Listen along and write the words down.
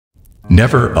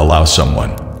Never allow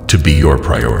someone to be your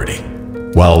priority,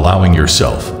 while allowing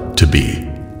yourself to be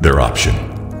their option.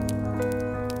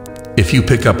 If you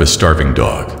pick up a starving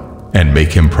dog and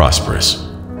make him prosperous,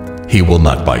 he will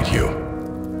not bite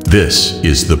you. This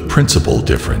is the principal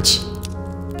difference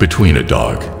between a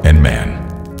dog and man.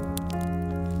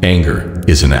 Anger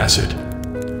is an acid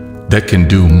that can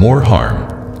do more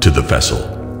harm to the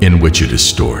vessel in which it is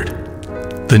stored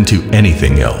than to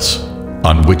anything else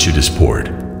on which it is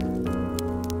poured.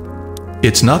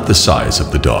 It's not the size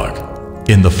of the dog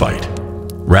in the fight.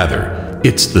 Rather,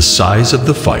 it's the size of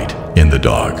the fight in the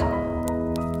dog.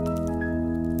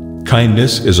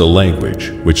 Kindness is a language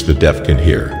which the deaf can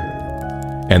hear,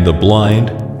 and the blind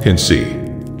can see.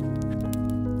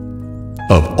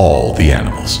 Of all the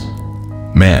animals,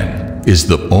 man is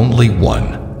the only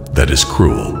one that is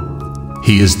cruel.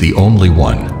 He is the only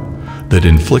one that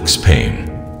inflicts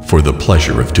pain for the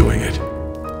pleasure of doing it.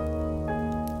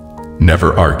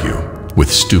 Never argue with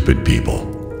stupid people.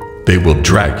 They will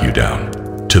drag you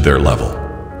down to their level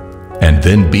and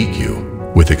then beat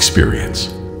you with experience.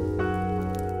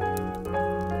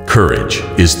 Courage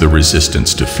is the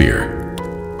resistance to fear,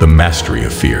 the mastery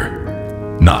of fear,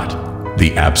 not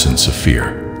the absence of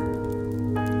fear.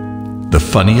 The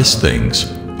funniest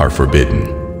things are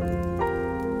forbidden.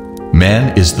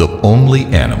 Man is the only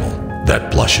animal that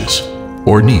blushes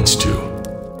or needs to.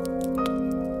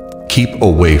 Keep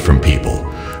away from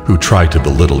people who try to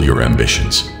belittle your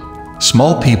ambitions.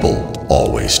 Small people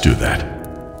always do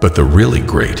that, but the really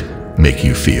great make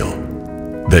you feel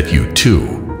that you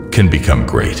too can become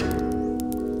great.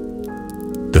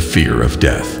 The fear of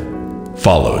death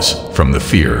follows from the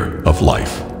fear of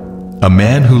life. A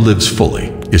man who lives fully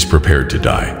is prepared to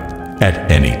die at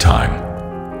any time.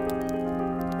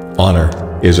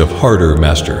 Honor is of harder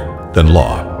master than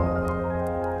law.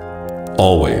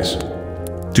 Always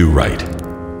do right.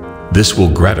 This will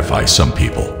gratify some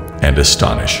people and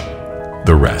astonish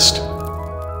the rest.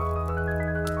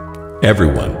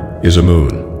 Everyone is a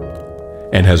moon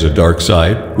and has a dark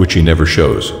side which he never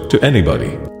shows to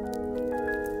anybody.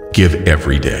 Give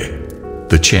every day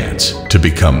the chance to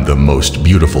become the most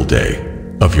beautiful day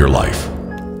of your life.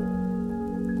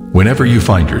 Whenever you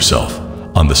find yourself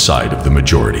on the side of the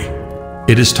majority,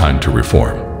 it is time to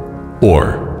reform,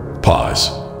 or pause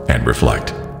and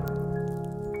reflect.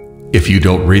 If you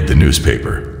don't read the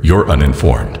newspaper, you're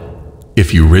uninformed.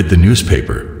 If you read the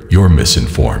newspaper, you're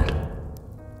misinformed.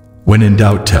 When in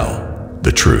doubt, tell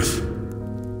the truth.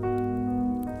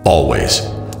 Always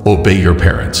obey your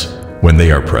parents when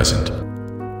they are present.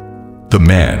 The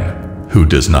man who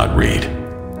does not read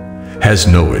has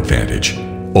no advantage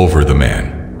over the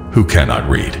man who cannot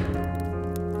read.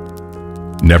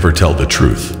 Never tell the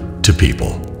truth to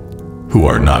people who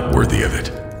are not worthy of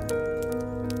it.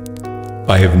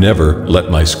 I have never let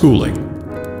my schooling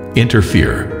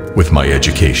interfere with my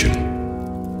education.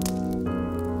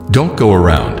 Don't go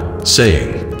around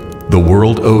saying the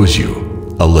world owes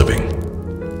you a living.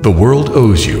 The world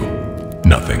owes you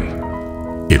nothing.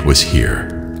 It was here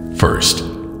first.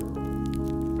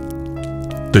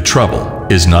 The trouble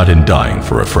is not in dying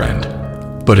for a friend,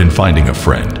 but in finding a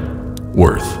friend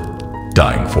worth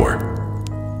dying for.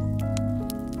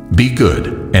 Be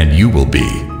good and you will be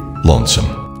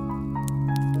lonesome.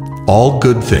 All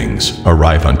good things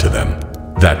arrive unto them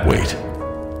that wait,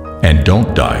 and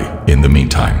don't die in the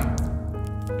meantime.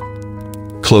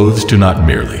 Clothes do not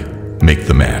merely make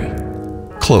the man.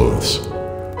 Clothes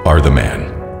are the man.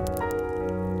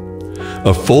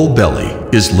 A full belly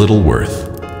is little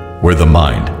worth where the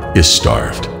mind is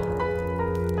starved.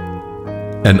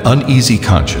 An uneasy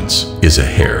conscience is a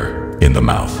hair in the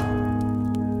mouth.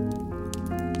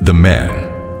 The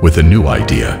man with a new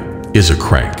idea is a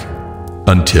crank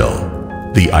until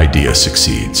the idea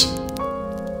succeeds.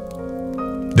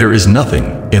 There is nothing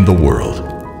in the world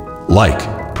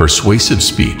like persuasive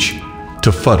speech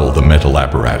to fuddle the mental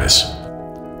apparatus.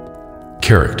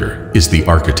 Character is the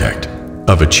architect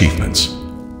of achievements.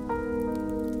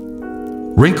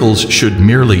 Wrinkles should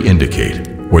merely indicate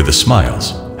where the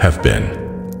smiles have been.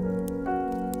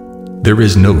 There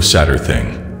is no sadder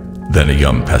thing than a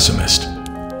young pessimist,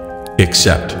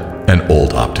 except an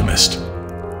old optimist.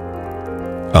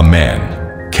 A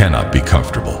man cannot be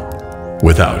comfortable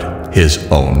without his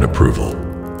own approval.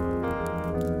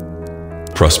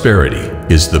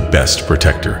 Prosperity is the best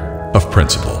protector of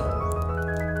principle.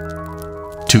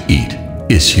 To eat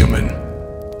is human,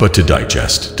 but to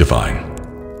digest divine.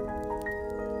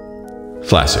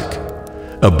 Classic,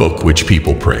 a book which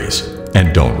people praise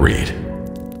and don't read.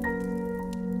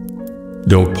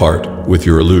 Don't part with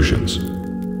your illusions.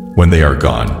 When they are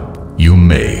gone, you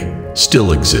may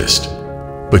still exist,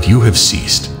 but you have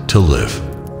ceased to live.